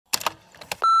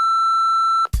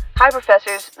Hi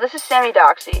professors, this is Sammy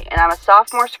Doxey, and I'm a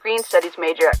sophomore screen studies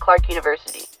major at Clark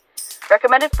University.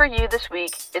 Recommended for you this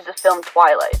week is the film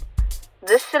Twilight.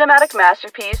 This cinematic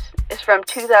masterpiece is from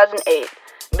 2008,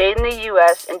 made in the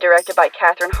US and directed by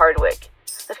Catherine Hardwicke.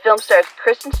 The film stars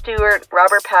Kristen Stewart,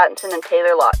 Robert Pattinson, and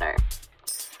Taylor Lautner.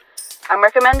 I'm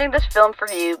recommending this film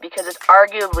for you because it's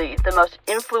arguably the most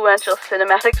influential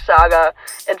cinematic saga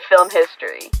in film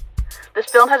history. This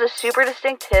film has a super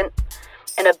distinct hint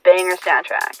and a banger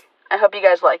soundtrack. I hope you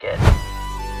guys like it.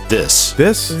 This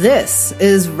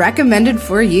is recommended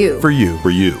for you. For you.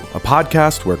 A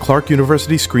podcast where Clark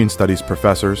University Screen Studies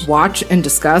professors watch and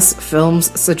discuss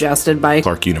films suggested by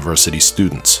Clark University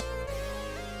students.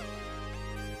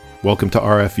 Welcome to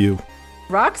RFU.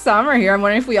 Rock Summer here. I'm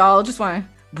wondering if we all just want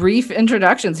brief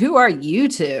introductions. Who are you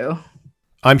two?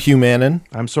 I'm Hugh Mannon.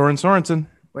 I'm Soren Sorensen.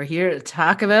 We're here to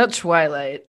talk about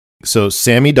Twilight. So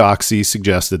Sammy Doxey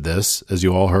suggested this, as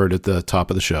you all heard at the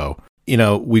top of the show. You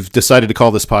know, we've decided to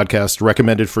call this podcast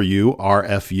Recommended for You,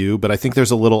 RFU, but I think there's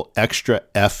a little extra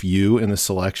FU in the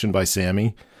selection by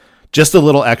Sammy. Just a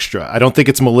little extra. I don't think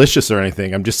it's malicious or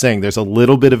anything. I'm just saying there's a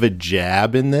little bit of a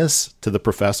jab in this to the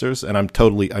professors, and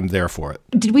I'm there for it.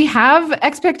 Did we have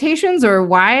expectations, or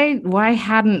why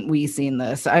hadn't we seen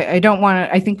this? I don't want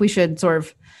to, I think we should sort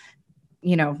of,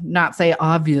 not say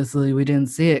obviously we didn't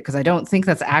see it, because I don't think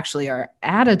that's actually our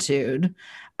attitude.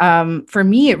 For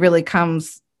me, it really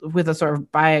comes with a sort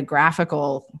of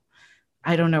biographical,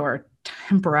 or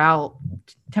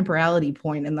temporality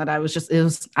point, in that I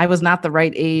was not the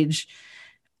right age.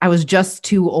 I was just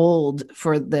too old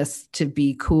for this to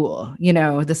be cool.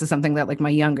 This is something that like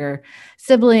my younger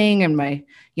sibling and my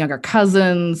younger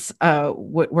cousins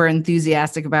were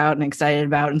enthusiastic about and excited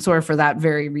about. And sort of for that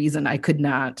very reason, I could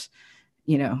not,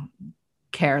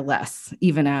 care less,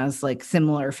 even as like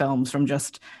similar films from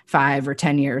just 5 or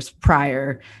 10 years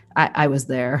prior, I was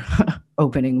there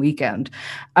opening weekend.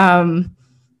 So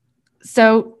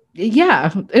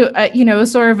yeah, it was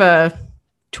sort of a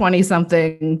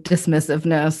 20-something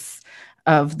dismissiveness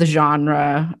of the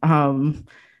genre,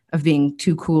 of being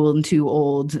too cool and too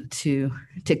old to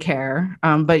care.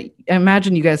 But I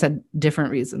imagine you guys had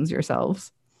different reasons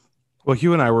yourselves. Well,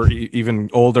 Hugh and I were even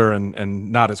older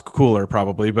and not as cooler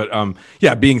probably, but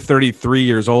being 33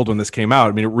 years old when this came out,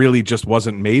 I mean, it really just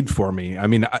wasn't made for me. I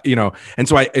mean, and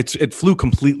so it flew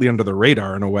completely under the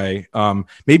radar in a way,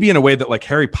 maybe in a way that like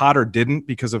Harry Potter didn't,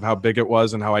 because of how big it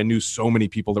was and how I knew so many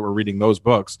people that were reading those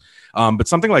books. But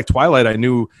something like Twilight, I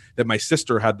knew that my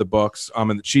sister had the books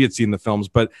and that she had seen the films,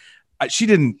 but she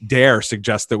didn't dare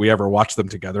suggest that we ever watch them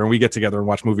together. And we get together and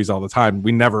watch movies all the time.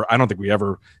 I don't think we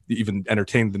ever even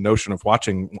entertained the notion of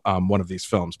watching one of these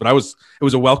films, but it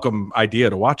was a welcome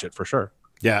idea to watch it for sure.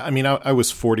 Yeah. I mean, I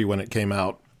was 40 when it came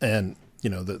out, and,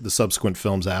 the subsequent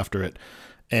films after it,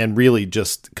 and really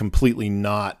just completely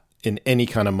not in any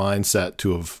kind of mindset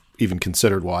to have even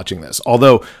considered watching this.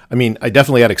 Although, I mean, I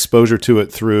definitely had exposure to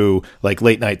it through like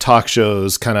late night talk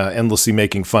shows, kind of endlessly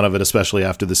making fun of it, especially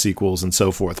after the sequels and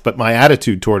so forth. But my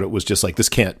attitude toward it was just like, this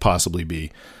can't possibly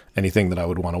be anything that I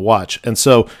would want to watch. And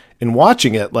so in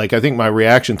watching it, like, I think my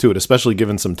reaction to it, especially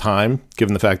given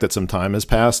the fact that some time has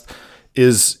passed,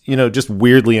 is, just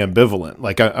weirdly ambivalent.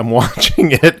 Like I'm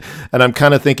watching it and I'm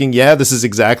kind of thinking, yeah, this is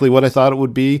exactly what I thought it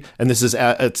would be. And this is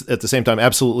at the same time,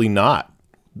 absolutely not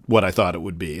what I thought it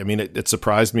would be. I mean, it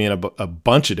surprised me in a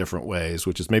bunch of different ways,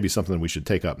 which is maybe something we should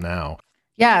take up now.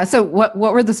 Yeah. So what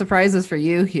were the surprises for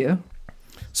you, Hugh?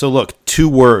 So look, 2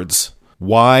 words.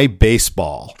 Why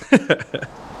baseball?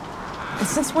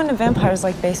 Since when do vampires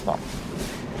like baseball?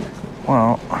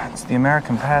 Well, it's the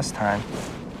American pastime.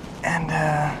 And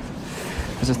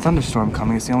there's a thunderstorm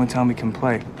coming. It's the only time we can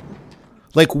play.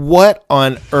 Like, what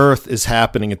on earth is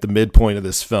happening at the midpoint of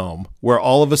this film where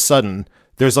all of a sudden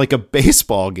there's like a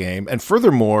baseball game? And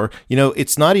furthermore,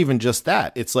 it's not even just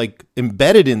that. It's like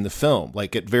embedded in the film,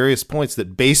 like at various points,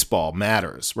 that baseball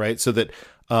matters, right? So that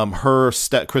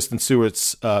Kristen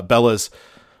Stewart's, Bella's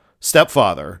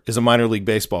stepfather is a minor league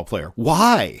baseball player.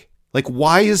 Why? Like,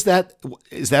 why is that?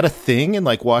 Is that a thing in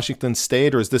like Washington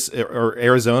State, or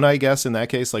Arizona, I guess, in that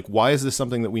case? Like, why is this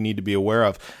something that we need to be aware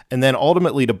of? And then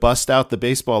ultimately to bust out the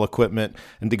baseball equipment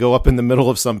and to go up in the middle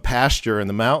of some pasture in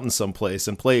the mountains someplace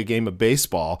and play a game of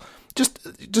baseball.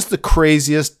 Just the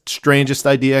craziest, strangest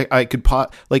idea I could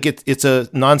it's a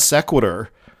non sequitur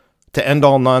to end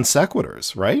all non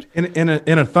sequiturs, right? In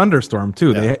a thunderstorm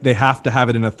too. Yeah. They have to have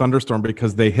it in a thunderstorm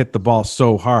because they hit the ball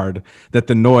so hard that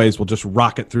the noise will just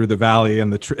rocket through the valley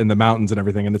and the mountains and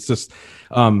everything. And it's just,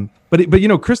 but you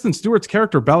know, Kristen Stewart's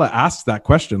character Bella asks that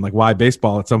question, like why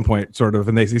baseball at some point, sort of,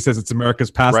 and he says it's America's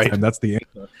pastime. Right. That's the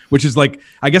answer, which is like,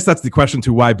 I guess that's the question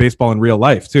to why baseball in real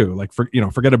life too. Like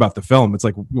forget about the film. It's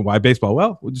like, why baseball?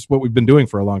 Well, just what we've been doing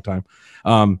for a long time.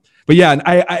 But yeah,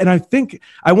 and I think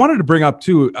I wanted to bring up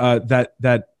too that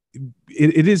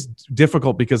it is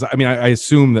difficult because I mean I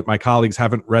assume that my colleagues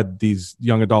haven't read these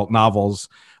young adult novels,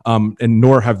 and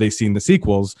nor have they seen the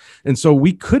sequels, and so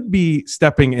we could be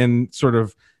stepping in sort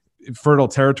of fertile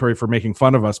territory for making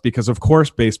fun of us because of course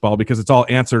baseball, because it's all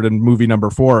answered in movie number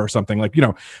 4 or something, like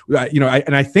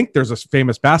I think there's a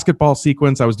famous basketball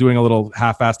sequence. I was doing a little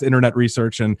half-assed internet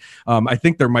research, and I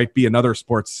think there might be another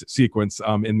sports sequence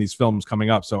in these films coming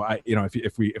up. So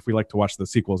if we like to watch the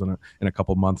sequels in a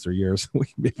couple months or years,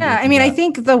 I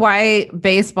think the why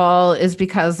baseball is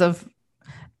because of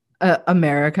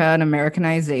America and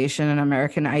Americanization and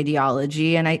American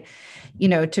ideology, and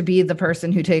to be the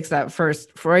person who takes that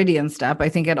first Freudian step, I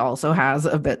think it also has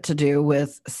a bit to do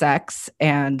with sex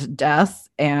and death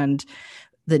and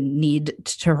the need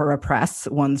to repress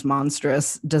one's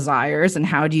monstrous desires. And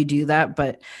how do you do that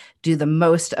but do the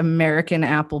most American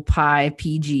apple pie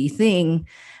PG thing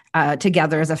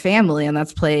together as a family, and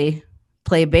that's play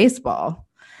baseball.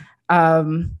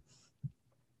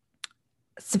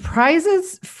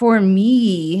 Surprises for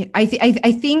me, I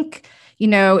think,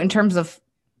 in terms of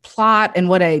plot and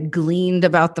what I gleaned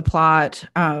about the plot,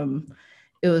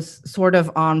 it was sort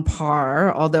of on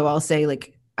par, although I'll say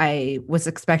like I was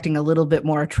expecting a little bit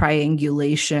more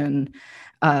triangulation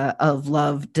of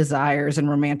love, desires, and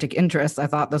romantic interests. I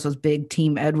thought this was big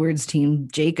Team Edwards, Team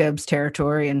Jacobs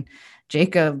territory, and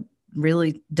Jacob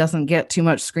really doesn't get too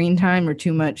much screen time or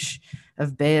too much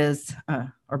of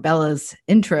Bella's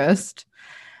interest.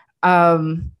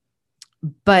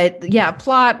 But yeah,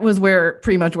 plot was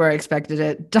pretty much where I expected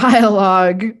it.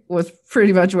 Dialogue was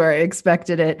pretty much where I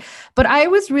expected it. But I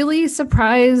was really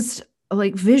surprised,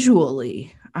 like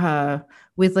visually,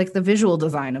 with like the visual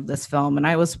design of this film. And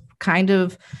I was kind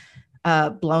of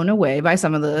blown away by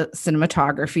some of the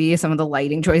cinematography, some of the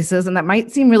lighting choices. And that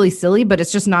might seem really silly, but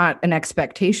it's just not an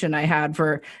expectation I had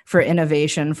for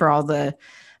innovation, for all the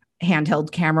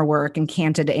handheld camera work and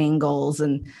canted angles,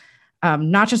 and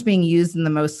not just being used in the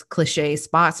most cliche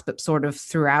spots, but sort of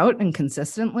throughout and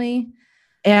consistently.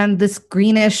 And this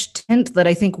greenish tint that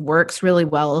I think works really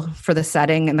well for the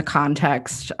setting and the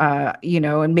context,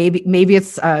 and maybe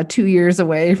it's 2 years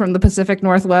away from the Pacific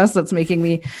Northwest. That's making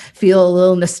me feel a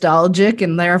little nostalgic,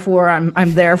 and therefore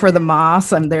I'm there for the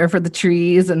moss, I'm there for the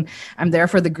trees, and I'm there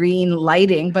for the green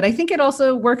lighting. But I think it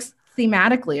also works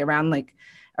thematically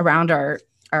around our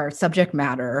subject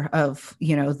matter of,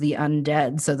 the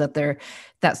undead, so that they're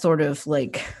that sort of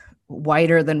like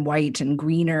whiter than white and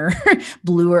greener,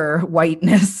 bluer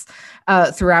whiteness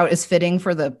throughout is fitting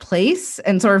for the place,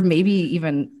 and sort of maybe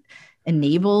even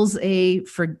enables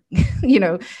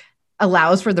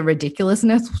allows for the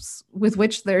ridiculousness with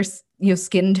which their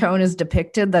skin tone is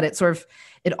depicted, that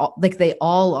like they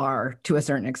all are to a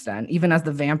certain extent, even as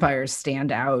the vampires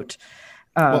stand out.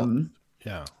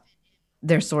 Yeah.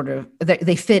 They're sort of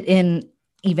they fit in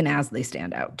even as they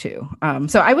stand out too.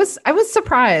 So I was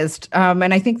surprised,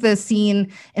 and I think the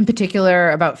scene in particular,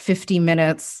 about 50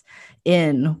 minutes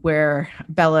in, where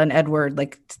Bella and Edward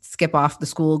like skip off the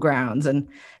school grounds and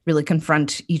really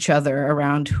confront each other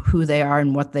around who they are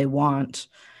and what they want,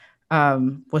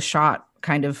 was shot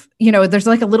kind of, there's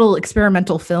like a little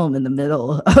experimental film in the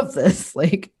middle of this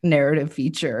like narrative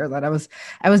feature that I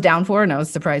was down for, and I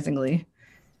was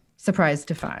surprised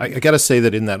to find. I got to say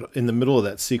that in the middle of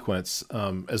that sequence,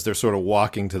 as they're sort of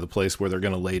walking to the place where they're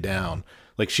going to lay down,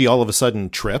 like she all of a sudden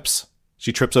trips.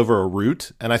 She trips over a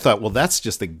root, and I thought, well, that's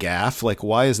just a gaffe. Like,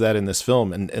 why is that in this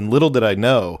film? And little did I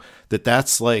know that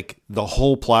that's like the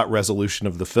whole plot resolution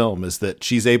of the film, is that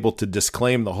she's able to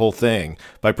disclaim the whole thing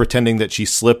by pretending that she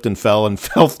slipped and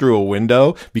fell through a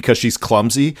window because she's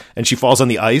clumsy, and she falls on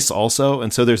the ice also.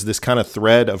 And so there's this kind of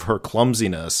thread of her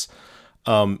clumsiness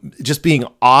just being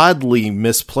oddly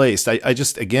misplaced.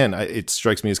 It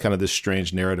strikes me as kind of this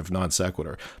strange narrative non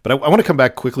sequitur. But I want to come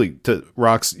back quickly to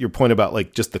Rox, your point about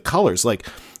like just the colors. Like,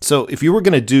 so if you were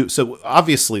going to so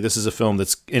obviously this is a film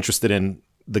that's interested in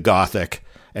the Gothic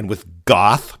and with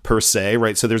goth per se,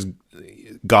 right? So there's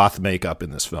goth makeup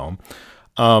in this film.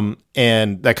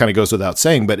 And that kind of goes without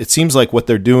saying, but it seems like what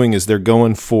they're doing is they're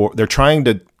trying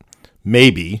to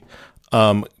maybe,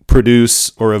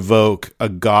 produce or evoke a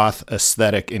goth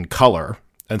aesthetic in color.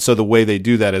 And so the way they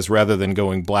do that is, rather than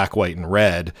going black, white, and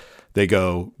red, they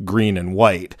go green and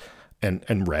white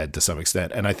and red to some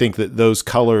extent. And I think that those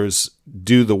colors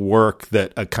do the work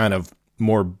that a kind of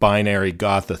more binary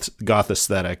goth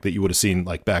aesthetic that you would have seen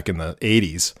like back in the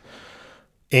 80s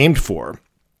aimed for.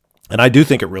 And I do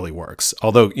think it really works.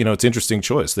 Although, it's an interesting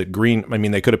choice that green, I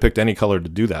mean, they could have picked any color to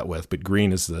do that with, but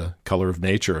green is the color of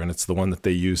nature, and it's the one that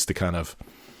they use to kind of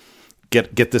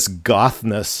get this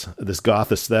gothness, this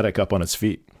goth aesthetic up on its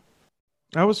feet.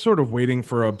 I was sort of waiting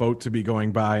for a boat to be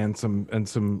going by and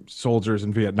some soldiers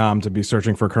in Vietnam to be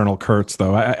searching for Colonel Kurtz,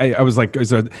 though. I was like,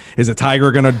 is a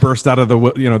tiger going to burst out of the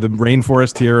the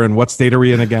rainforest here? And what state are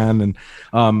we in again? And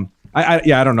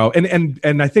I don't know.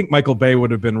 And I think Michael Bay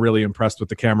would have been really impressed with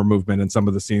the camera movement in some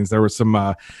of the scenes. There was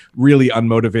some really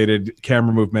unmotivated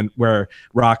camera movement where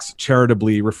Rox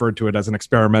charitably referred to it as an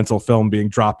experimental film being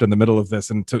dropped in the middle of this.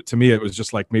 And to me, it was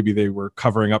just like maybe they were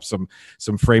covering up some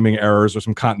framing errors or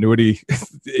some continuity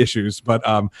issues. But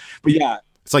yeah.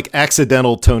 It's like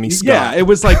accidental Tony Scott. Yeah, it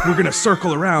was like we're gonna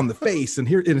circle around the face, and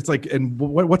it's like, and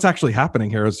what's actually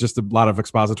happening here is just a lot of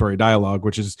expository dialogue,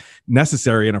 which is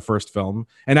necessary in a first film.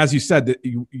 And as you said,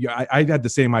 I had the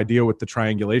same idea with the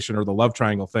triangulation or the love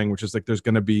triangle thing, which is like there's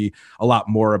going to be a lot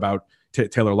more about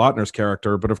Taylor Lautner's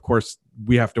character, but of course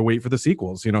we have to wait for the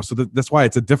sequels. So that's why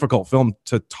it's a difficult film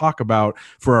to talk about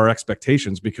for our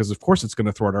expectations, because of course it's going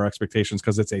to thwart our expectations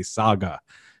because it's a saga.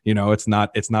 It's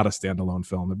not a standalone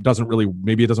film.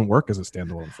 Maybe it doesn't work as a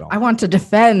standalone film. I want to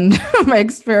defend my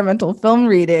experimental film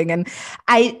reading. And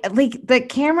I like the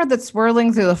camera that's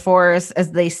swirling through the forest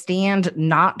as they stand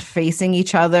not facing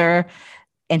each other.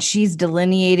 And she's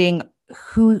delineating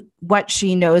what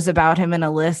she knows about him in a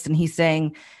list. And he's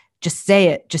saying, just say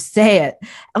it.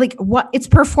 Like what? It's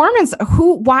performance.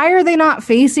 Why are they not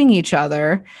facing each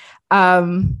other?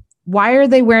 Why are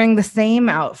they wearing the same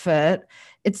outfit?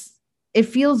 It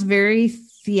feels very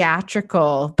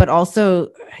theatrical, but also,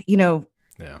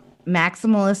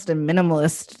 maximalist and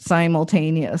minimalist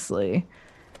simultaneously.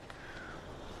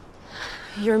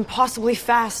 You're impossibly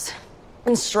fast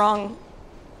and strong.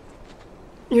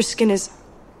 Your skin is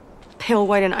pale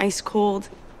white and ice cold.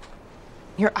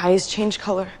 Your eyes change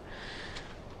color.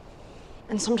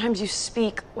 And sometimes you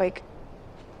speak like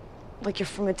you're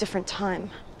from a different time.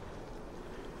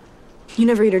 You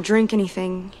never eat or drink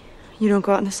anything. You don't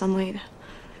go out in the sunlight.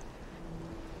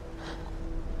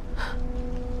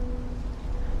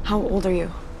 How old are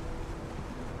you?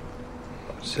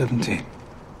 17.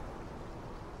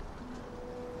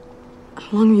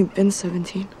 How long have you been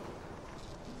 17?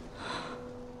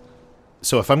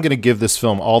 So if I'm going to give this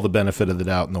film all the benefit of the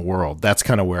doubt in the world, that's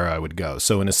kind of where I would go.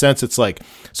 So in a sense, it's like,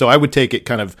 so I would take it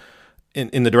kind of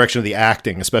in the direction of the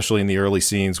acting, especially in the early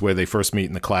scenes where they first meet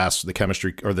in the class, the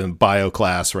chemistry or the bio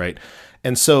class, right?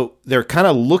 And so they're kind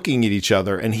of looking at each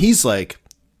other, and he's like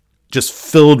just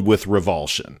filled with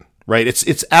revulsion, right?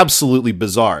 It's absolutely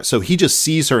bizarre. So he just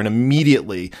sees her, and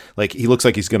immediately, like, he looks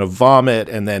like he's going to vomit,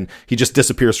 and then he just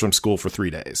disappears from school for 3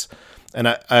 days. And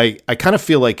I kind of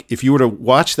feel like if you were to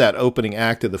watch that opening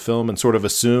act of the film and sort of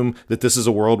assume that this is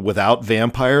a world without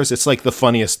vampires, it's like the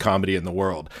funniest comedy in the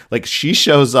world. Like, she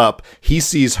shows up, he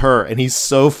sees her, and he's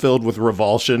so filled with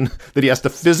revulsion that he has to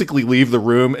physically leave the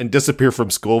room and disappear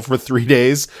from school for 3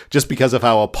 days just because of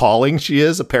how appalling she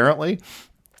is, apparently.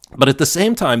 But at the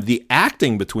same time, the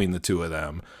acting between the two of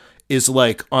them is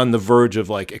like on the verge of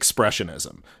like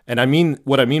expressionism. And I mean,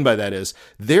 what I mean by that is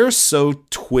they're so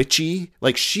twitchy,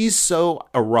 like she's so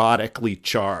erotically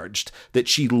charged that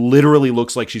she literally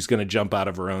looks like she's going to jump out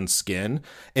of her own skin.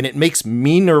 And it makes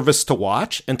me nervous to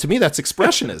watch. And to me, that's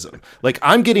expressionism. Like,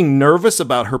 I'm getting nervous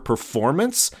about her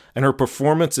performance, and her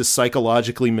performance is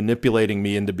psychologically manipulating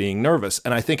me into being nervous.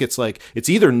 And I think it's like, it's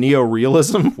either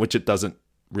neorealism, which it doesn't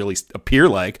really appear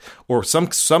like, or some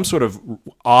sort of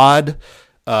odd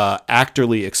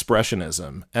actorly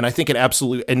expressionism. And I think it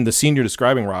absolutely, and the scene you're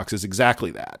describing, Rox, is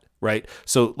exactly that, right?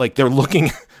 So like they're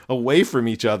looking away from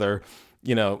each other,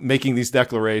 making these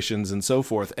declarations and so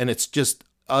forth. And it's just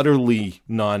utterly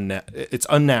it's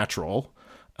unnatural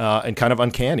and kind of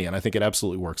uncanny. And I think it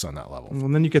absolutely works on that level.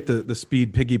 And then you get the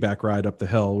speed piggyback ride up the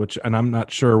hill, and I'm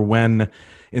not sure when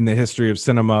in the history of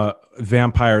cinema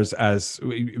vampires as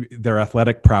their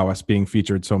athletic prowess being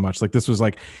featured so much. Like, this was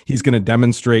like, he's going to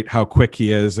demonstrate how quick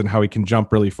he is and how he can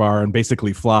jump really far and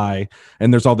basically fly.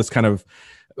 And there's all this kind of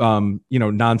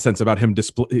nonsense about him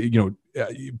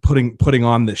putting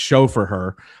on this show for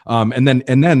her. And then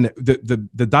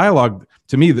the dialogue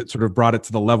to me that sort of brought it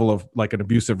to the level of like an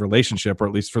abusive relationship, or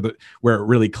at least where it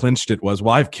really clinched it was,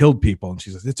 well, I've killed people. And she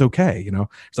says, it's okay.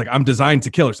 It's like, I'm designed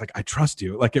to kill. It's like, I trust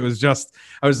you. Like, I was just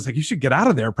like, you should get out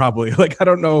of there probably. Like, I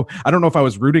don't know if I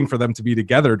was rooting for them to be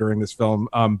together during this film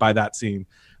by that scene.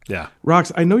 Yeah.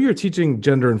 Rox, I know you're teaching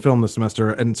gender and film this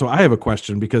semester, and so I have a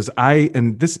question because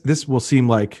this will seem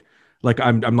like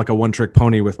I'm like a one-trick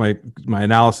pony with my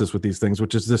analysis with these things,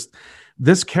 which is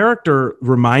this character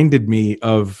reminded me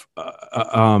of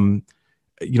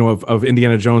of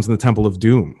Indiana Jones and the Temple of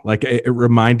Doom. Like it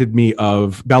reminded me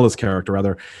of Bella's character,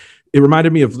 rather. It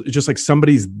reminded me of just like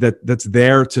somebody's that's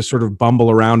there to sort of bumble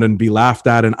around and be laughed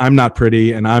at, and I'm not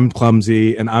pretty, and I'm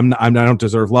clumsy, and I don't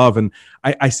deserve love. And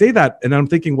I say that, and I'm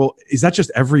thinking, well, is that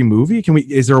just every movie?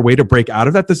 Is there a way to break out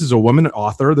of that? This is a woman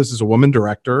author. This is a woman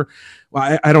director.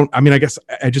 Well, I guess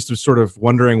I just was sort of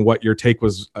wondering what your take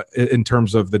was in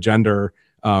terms of the gender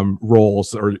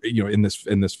roles, or in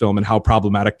this film, and how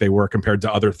problematic they were compared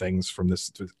to other things from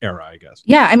this era, I guess.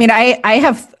 Yeah, I mean, I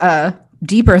have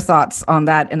deeper thoughts on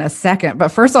that in a second, but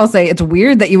first I'll say it's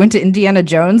weird that you went to Indiana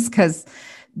Jones, because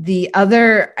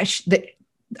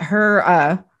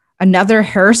another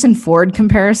Harrison Ford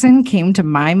comparison came to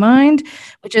my mind,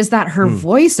 which is that her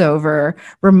voiceover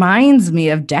reminds me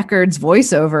of Deckard's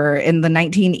voiceover in the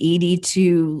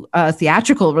 1982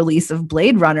 theatrical release of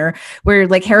Blade Runner, where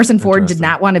like Harrison Ford did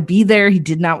not want to be there. He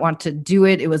did not want to do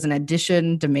it. It was an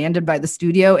audition demanded by the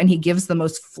studio, and he gives the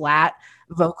most flat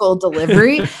vocal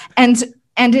delivery and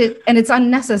it's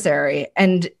unnecessary,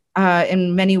 and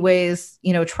in many ways,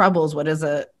 troubles what is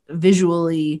a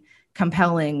visually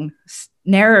compelling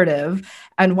narrative.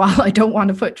 And while I don't want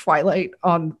to put Twilight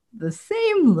on the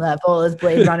same level as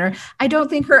Blade Runner, I don't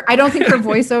think her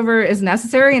voiceover is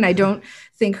necessary, and I don't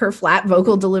think her flat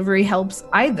vocal delivery helps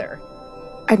either.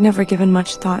 I'd never given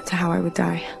much thought to how I would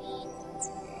die.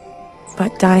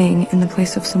 But dying in the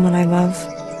place of someone I love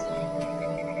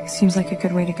seems like a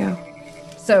good way to go.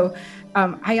 So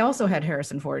I also had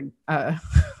Harrison Ford,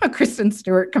 Kristen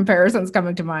Stewart comparisons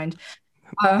coming to mind.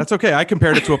 That's okay. I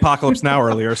compared it to Apocalypse Now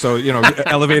earlier. So,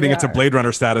 elevating it to Blade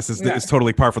Runner status is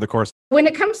totally par for the course. When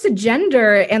it comes to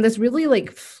gender and this really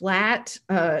like flat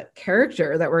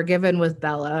character that we're given with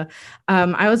Bella,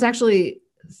 I was actually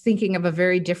thinking of a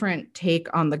very different take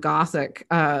on the Gothic,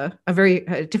 a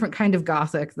different kind of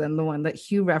Gothic than the one that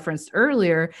Hugh referenced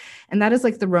earlier. And that is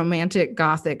like the romantic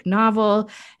Gothic novel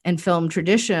and film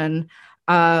tradition,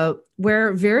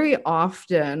 where very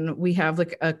often we have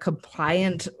like a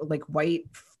compliant, like white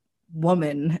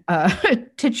woman,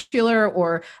 titular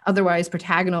or otherwise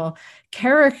protagonal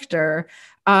character,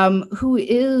 who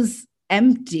is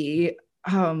empty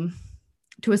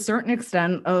to a certain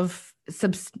extent of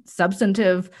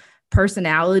substantive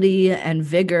personality and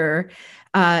vigor,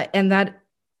 and that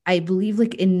I believe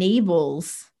like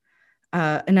enables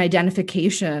an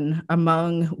identification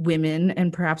among women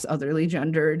and perhaps otherly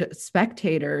gendered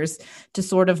spectators to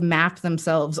sort of map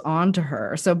themselves onto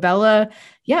her. So Bella,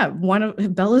 one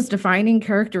of Bella's defining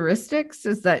characteristics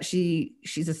is that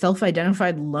she's a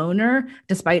self-identified loner,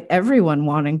 despite everyone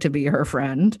wanting to be her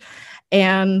friend.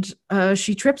 And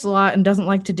she trips a lot and doesn't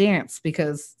like to dance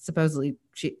because supposedly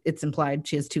it's implied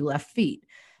she has 2 left feet.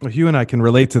 Well, Hugh and I can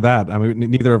relate to that. I mean,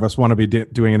 neither of us want to be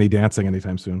doing any dancing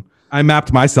anytime soon. I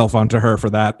mapped myself onto her for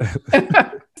that.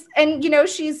 And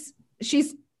she's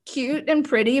cute and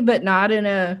pretty, but not in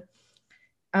a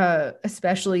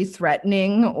especially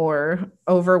threatening or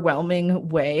overwhelming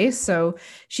way. So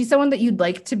she's someone that you'd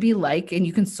like to be like, and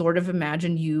you can sort of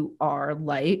imagine you are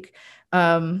like,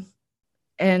 and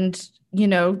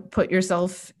put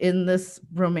yourself in this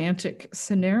romantic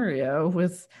scenario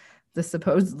with the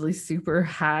supposedly super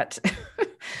hot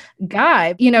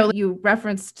guy. You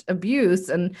referenced abuse,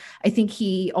 and I think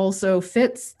he also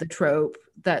fits the trope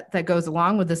that goes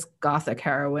along with this Gothic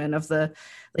heroine of the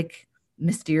like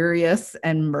mysterious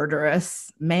and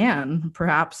murderous man,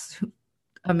 perhaps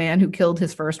a man who killed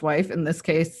his first wife. In this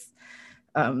case,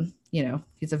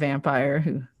 he's a vampire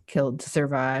who killed to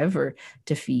survive or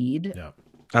to feed. Yeah.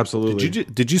 Absolutely.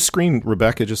 Did you screen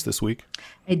Rebecca just this week?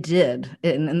 I did.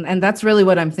 And that's really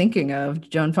what I'm thinking of,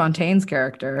 Joan Fontaine's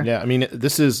character. Yeah, I mean,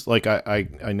 this is like, I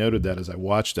noted that as I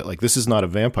watched it, like, this is not a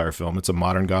vampire film. It's a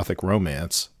modern Gothic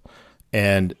romance.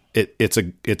 And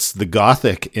it's the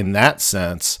Gothic in that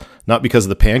sense, not because of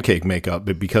the pancake makeup,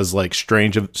 but because like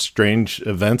strange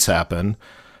events happen.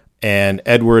 And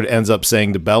Edward ends up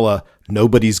saying to Bella,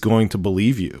 nobody's going to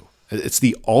believe you. It's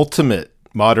the ultimate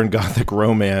modern Gothic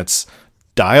romance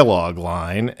dialogue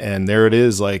line, and there it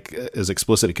is, like as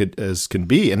explicit as can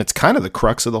be, and it's kind of the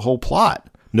crux of the whole plot.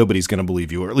 Nobody's going to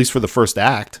believe you, or at least for the first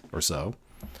act or so.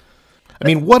 I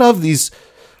mean, what of these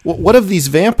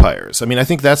vampires? I mean, I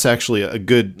think that's actually a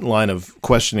good line of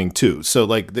questioning too. So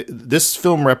like this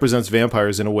film represents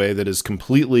vampires in a way that is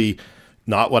completely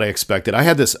not what I expected. I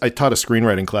taught a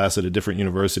screenwriting class at a different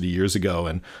university years ago,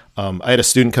 and I had a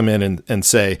student come in and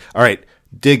say, all right,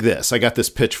 dig this. I got this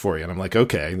pitch for you. And I'm like,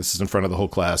 okay, this is in front of the whole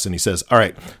class. And he says, all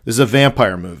right, this is a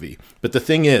vampire movie. But the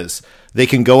thing is, they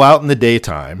can go out in the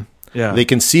daytime. Yeah. They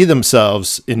can see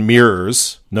themselves in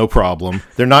mirrors, no problem.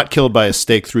 They're not killed by a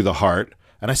stake through the heart.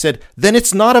 And I said, then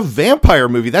it's not a vampire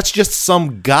movie. That's just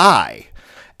some guy.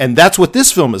 And that's what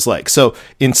this film is like. So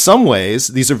in some ways,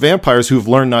 these are vampires who have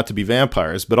learned not to be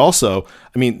vampires. But also,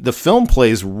 I mean, the film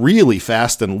plays really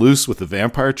fast and loose with the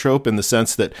vampire trope in the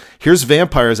sense that here's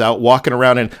vampires out walking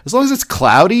around, and as long as it's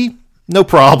cloudy, no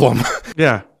problem.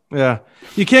 Yeah. Yeah.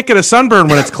 You can't get a sunburn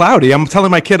when it's cloudy. I'm telling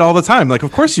my kid all the time, like,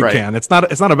 of course you Right. can. It's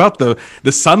not about the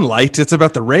sunlight. It's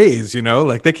about the rays,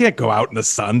 like they can't go out in the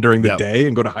sun during the Yep. day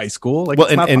and go to high school. Like, Well,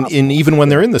 it's not and possible. even when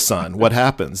they're in the sun, what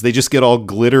happens? They just get all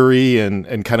glittery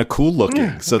and kind of cool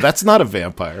looking. So that's not a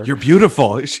vampire. You're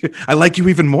beautiful. I like you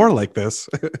even more like this.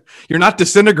 You're not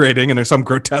disintegrating in some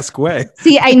grotesque way.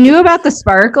 See, I knew about the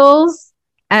sparkles,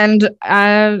 and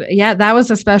that was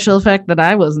a special effect that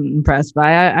I wasn't impressed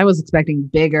by. I was expecting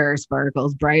bigger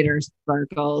sparkles, brighter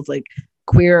sparkles, like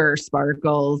queerer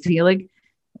sparkles. He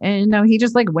he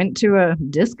just went to a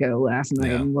disco last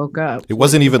night and woke up. It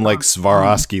wasn't even like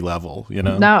Swarovski level,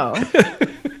 No.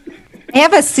 I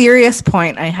have a serious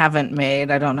point I haven't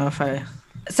made. I don't know if I.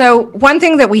 So one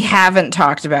thing that we haven't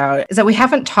talked about is that we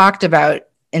haven't talked about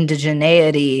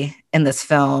indigeneity in this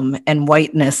film and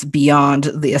whiteness beyond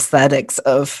the aesthetics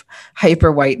of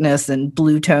hyper whiteness and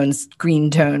blue tones, green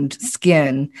toned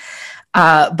skin.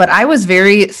 But I was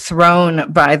very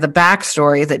thrown by the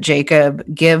backstory that Jacob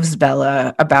gives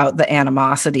Bella about the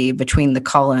animosity between the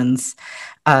Cullens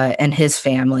and his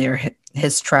family or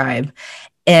his tribe.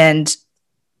 And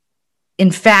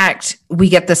in fact, we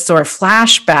get this sort of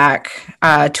flashback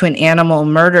to an animal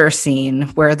murder scene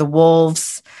where the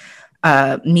wolves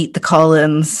meet the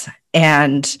Cullens,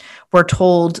 and we're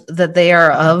told that they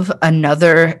are of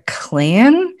another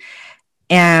clan.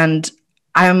 And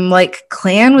I'm like,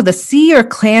 clan with a C or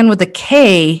clan with a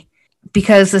K?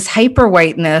 Because this hyper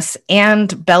whiteness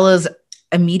and Bella's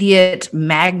immediate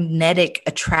magnetic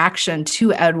attraction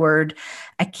to Edward,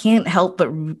 I can't help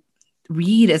but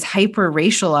read as hyper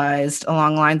racialized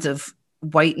along lines of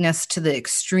whiteness to the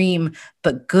extreme,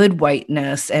 but good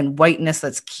whiteness and whiteness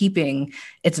that's keeping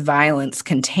its violence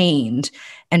contained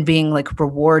and being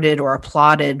rewarded or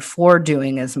applauded for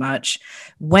doing as much.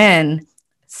 When,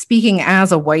 speaking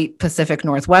as a white Pacific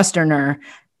Northwesterner,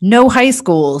 no high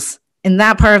schools in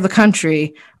that part of the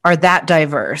country are that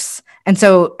diverse. And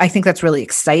so I think that's really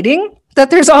exciting that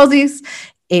there's all these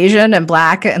Asian and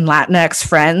Black and Latinx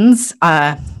friends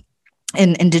and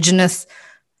Indigenous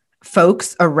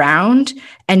folks around,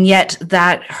 and yet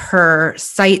that her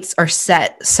sights are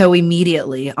set so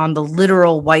immediately on the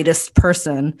literal whitest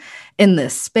person in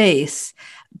this space,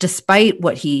 despite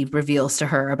what he reveals to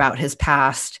her about his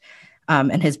past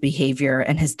and his behavior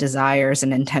and his desires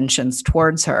and intentions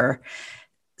towards her,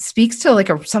 speaks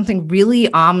to something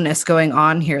really ominous going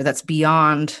on here that's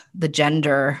beyond the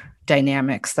gender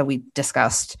dynamics that we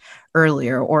discussed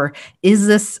earlier. Or is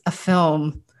this a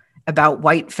film about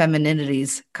white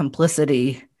femininity's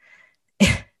complicity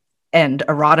and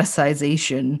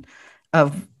eroticization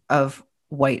of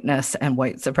whiteness and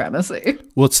white supremacy?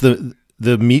 Well, it's the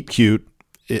meet cute.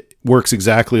 It works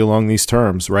exactly along these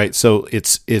terms, right? So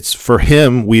it's for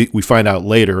him, we find out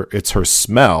later, it's her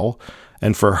smell.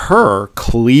 And for her,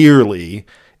 clearly,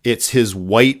 it's his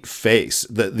white face,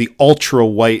 the ultra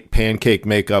white pancake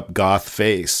makeup goth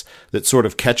face that sort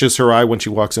of catches her eye when she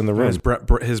walks in the room.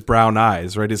 His brown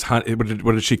eyes, right? His what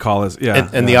did she call his?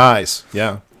 Yeah, and the eyes,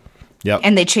 yeah, yep.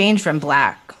 And they change from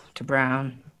black to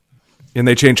brown. And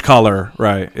they change color,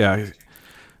 right? Yeah.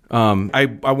 I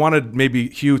wanted maybe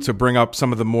Hugh to bring up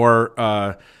some of the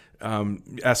more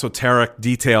esoteric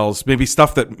details, maybe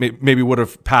stuff that maybe would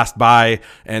have passed by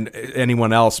and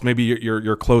anyone else, maybe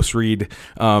your close read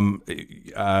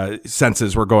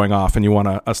senses were going off, and you want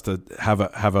us to have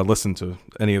a listen to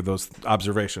any of those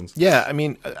observations. Yeah, I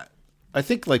mean, I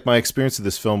think my experience of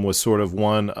this film was sort of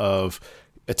one of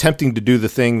attempting to do the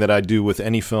thing that I do with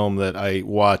any film that I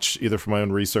watch, either for my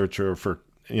own research or for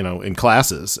in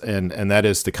classes, and that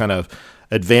is to kind of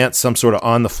advance some sort of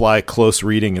on-the-fly close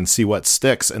reading and see what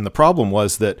sticks. And the problem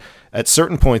was that at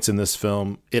certain points in this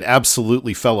film, it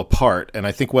absolutely fell apart. And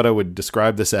I think what I would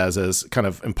describe this as kind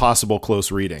of impossible close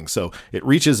reading. So it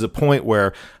reaches a point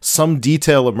where some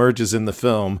detail emerges in the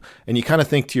film, and you kind of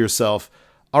think to yourself,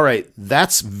 all right,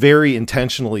 that's very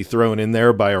intentionally thrown in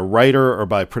there by a writer or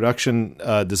by production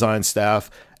design staff,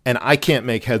 and I can't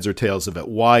make heads or tails of it.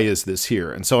 Why is this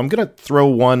here? And so I'm going to throw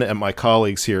one at my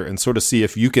colleagues here and sort of see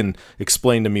if you can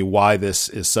explain to me why this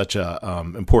is such a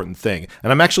important thing.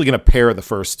 And I'm actually going to pair the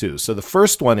first two. So the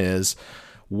first one is,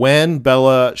 When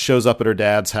Bella shows up at her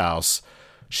dad's house,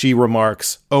 she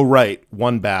remarks, "Oh, right,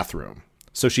 one bathroom."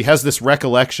 So she has this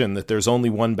recollection that there's only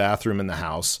one bathroom in the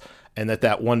house and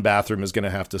that one bathroom is going to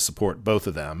have to support both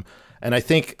of them. And I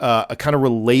think a kind of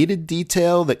related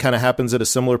detail that kind of happens at a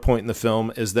similar point in the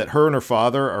film is that her and her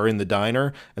father are in the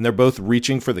diner and they're both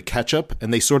reaching for the ketchup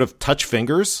and they sort of touch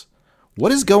fingers.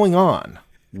 What is going on?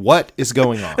 What is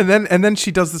going on? And then she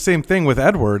does the same thing with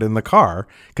Edward in the car,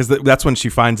 because that's when she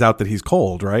finds out that he's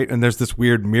cold, right? And there's this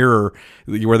weird mirror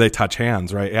where they touch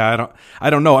hands, right? Yeah, I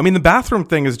don't know. I mean, the bathroom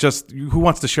thing is just, who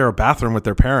wants to share a bathroom with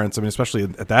their parents? I mean, especially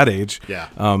at that age. Yeah.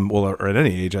 Well, or at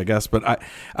any age, I guess. But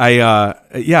I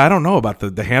don't know about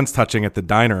the hands touching at the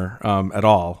diner at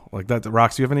all. Like that.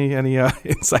 Rox, do you have any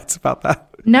insights about that?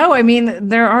 No, I mean,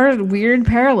 there are weird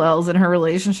parallels in her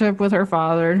relationship with her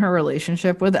father and her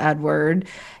relationship with Edward,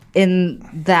 in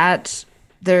that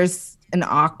there's an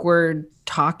awkward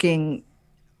talking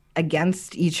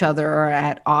against each other or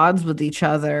at odds with each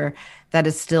other that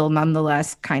is still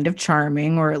nonetheless kind of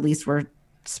charming, or at least we're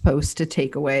supposed to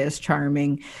take away as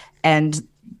charming. And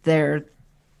they're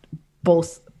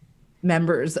both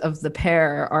members of the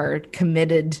pair are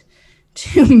committed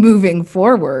to moving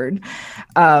forward.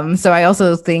 So I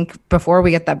also think before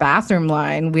we get that bathroom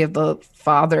line, we have the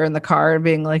father in the car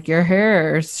being like, your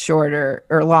hair's shorter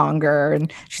or longer.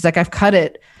 And she's like, I've cut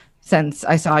it since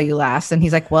I saw you last. And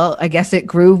he's like, well, I guess it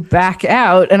grew back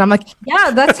out. And I'm like,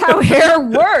 yeah, that's how hair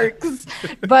works.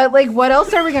 But like, what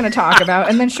else are we going to talk about?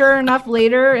 And then sure enough,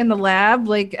 later in the lab,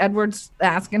 like Edward's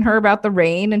asking her about the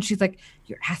rain. And she's like,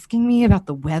 you're asking me about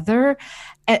the weather?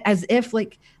 As if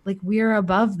like we're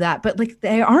above that, but like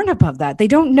they aren't above that. They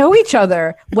don't know each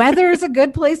other. Weather is a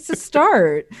good place to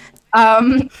start.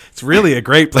 It's really a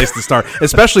great place to start,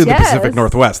 especially in the Pacific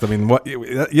Northwest. I mean, what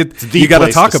you got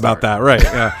to talk about that, right?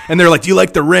 Yeah. And they're like, "Do you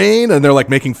like the rain?" And they're like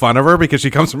making fun of her because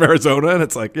she comes from Arizona, and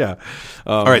it's like, yeah.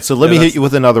 All right, so let me hit you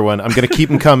with another one. I'm going to keep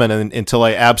them coming until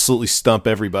I absolutely stump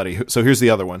everybody. So here's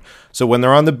the other one. So when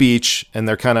they're on the beach and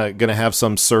they're kind of going to have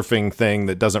some surfing thing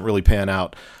that doesn't really pan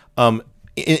out,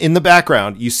 in the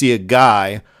background, you see a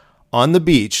guy on the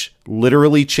beach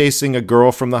literally chasing a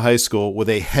girl from the high school with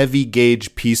a heavy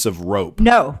gauge piece of rope.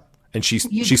 No. And she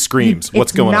screams,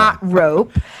 what's going on? It's not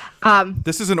rope.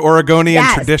 This is an Oregonian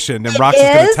tradition, and Rox is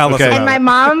going to tell us about it. And my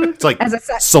mom, it's like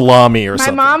salami or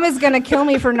something. My mom is going to kill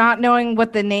me for not knowing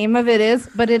what the name of it is,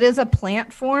 but it is a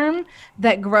plant form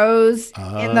that grows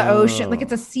in the ocean. Like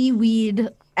it's a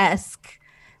seaweed-esque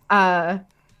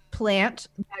plant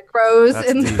that grows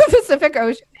in the Pacific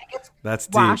Ocean. It gets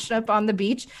washed up on the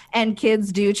beach, and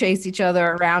kids do chase each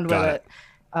other around with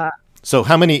it. So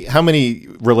how many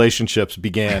relationships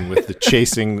began with the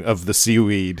chasing of the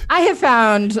seaweed? I have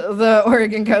found the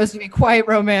Oregon coast to be quite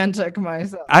romantic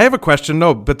myself. I have a question,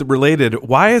 but related.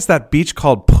 Why is that beach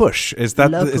called Push? Is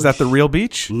that the real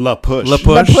beach? La Push. La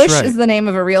Push right. is the name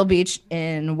of a real beach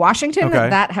in Washington. Okay.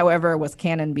 That, however, was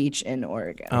Cannon Beach in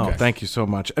Oregon. Oh, okay. Thank you so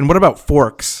much. And what about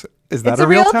Forks? Is that a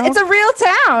real town? It's a real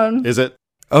town. Is it?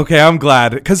 Okay, I'm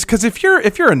glad, because if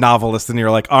you're a novelist and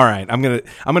you're like, all right, I'm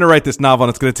gonna write this novel and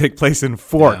it's gonna take place in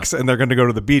Forks and they're gonna go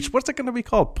to the beach. What's it gonna be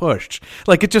called? Push.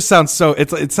 Like it just sounds so.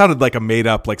 It sounded like a made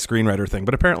up like screenwriter thing,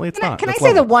 but apparently it's not. Can I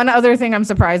say the one other thing I'm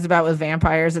surprised about with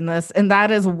vampires in this, and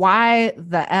that is why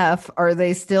the F are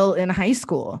they still in high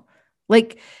school?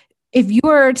 Like, if you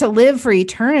were to live for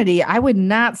eternity, I would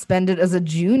not spend it as a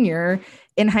junior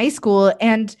in high school,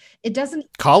 and it doesn't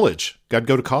college. Got to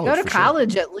go to college. Go to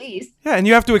college at least. Yeah, and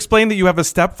you have to explain that you have a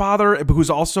stepfather who's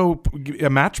also a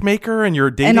matchmaker, and you're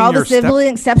dating, and all your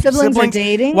the step siblings are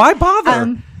dating. Why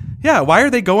bother? Yeah, why are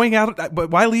they going out?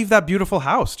 But why leave that beautiful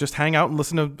house? Just hang out and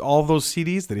listen to all those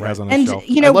CDs that he has on his shelf.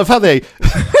 I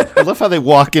love how they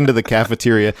walk into the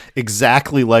cafeteria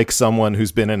exactly like someone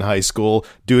who's been in high school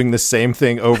doing the same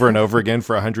thing over and over again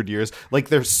for 100 years. Like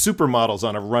they're supermodels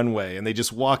on a runway, and they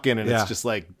just walk in, and it's just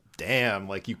like, damn,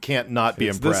 like you can't not be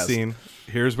impressed. This scene.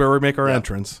 Here's where we make our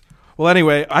entrance. Well,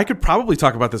 anyway, I could probably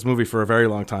talk about this movie for a very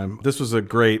long time. This was a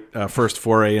great first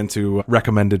foray into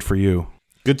recommended for you.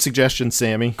 Good suggestion,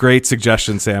 Sammy. Great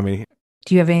suggestion, Sammy.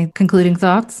 Do you have any concluding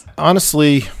thoughts?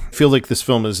 Honestly, I feel like this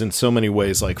film is in so many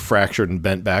ways like fractured and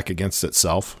bent back against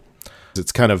itself.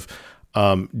 It's kind of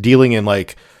dealing in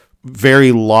like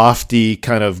very lofty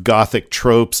kind of gothic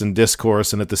tropes and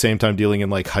discourse, and at the same time dealing in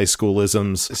like high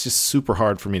schoolisms. It's just super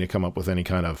hard for me to come up with any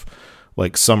kind of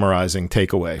like summarizing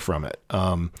takeaway from it.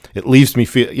 It leaves me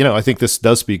feel, I think this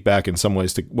does speak back in some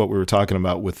ways to what we were talking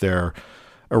about with their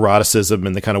eroticism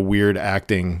and the kind of weird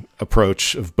acting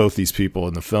approach of both these people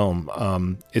in the film.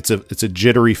 It's a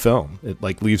jittery film. It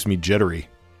like leaves me jittery.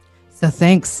 So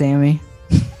thanks, Sammy.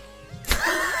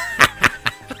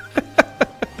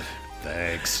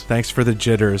 Thanks. Thanks. Thanks for the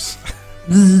jitters.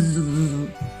 The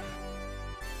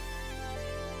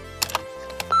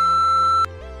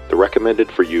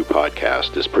Recommended For You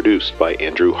podcast is produced by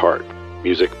Andrew Hart.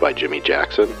 Music by Jimmy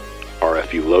Jackson.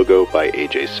 RFU logo by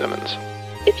AJ Simmons.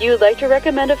 If you would like to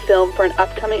recommend a film for an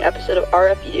upcoming episode of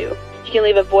RFU, you can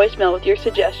leave a voicemail with your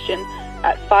suggestion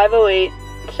at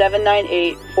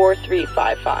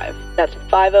 508-798-4355. That's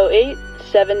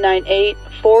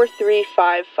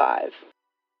 508-798-4355.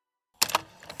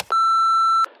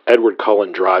 Edward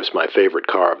Cullen drives my favorite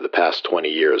car of the past 20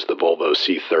 years, the Volvo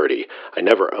C30. I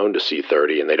never owned a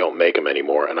C30 and they don't make them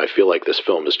anymore, and I feel like this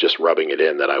film is just rubbing it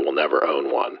in that I will never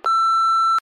own one.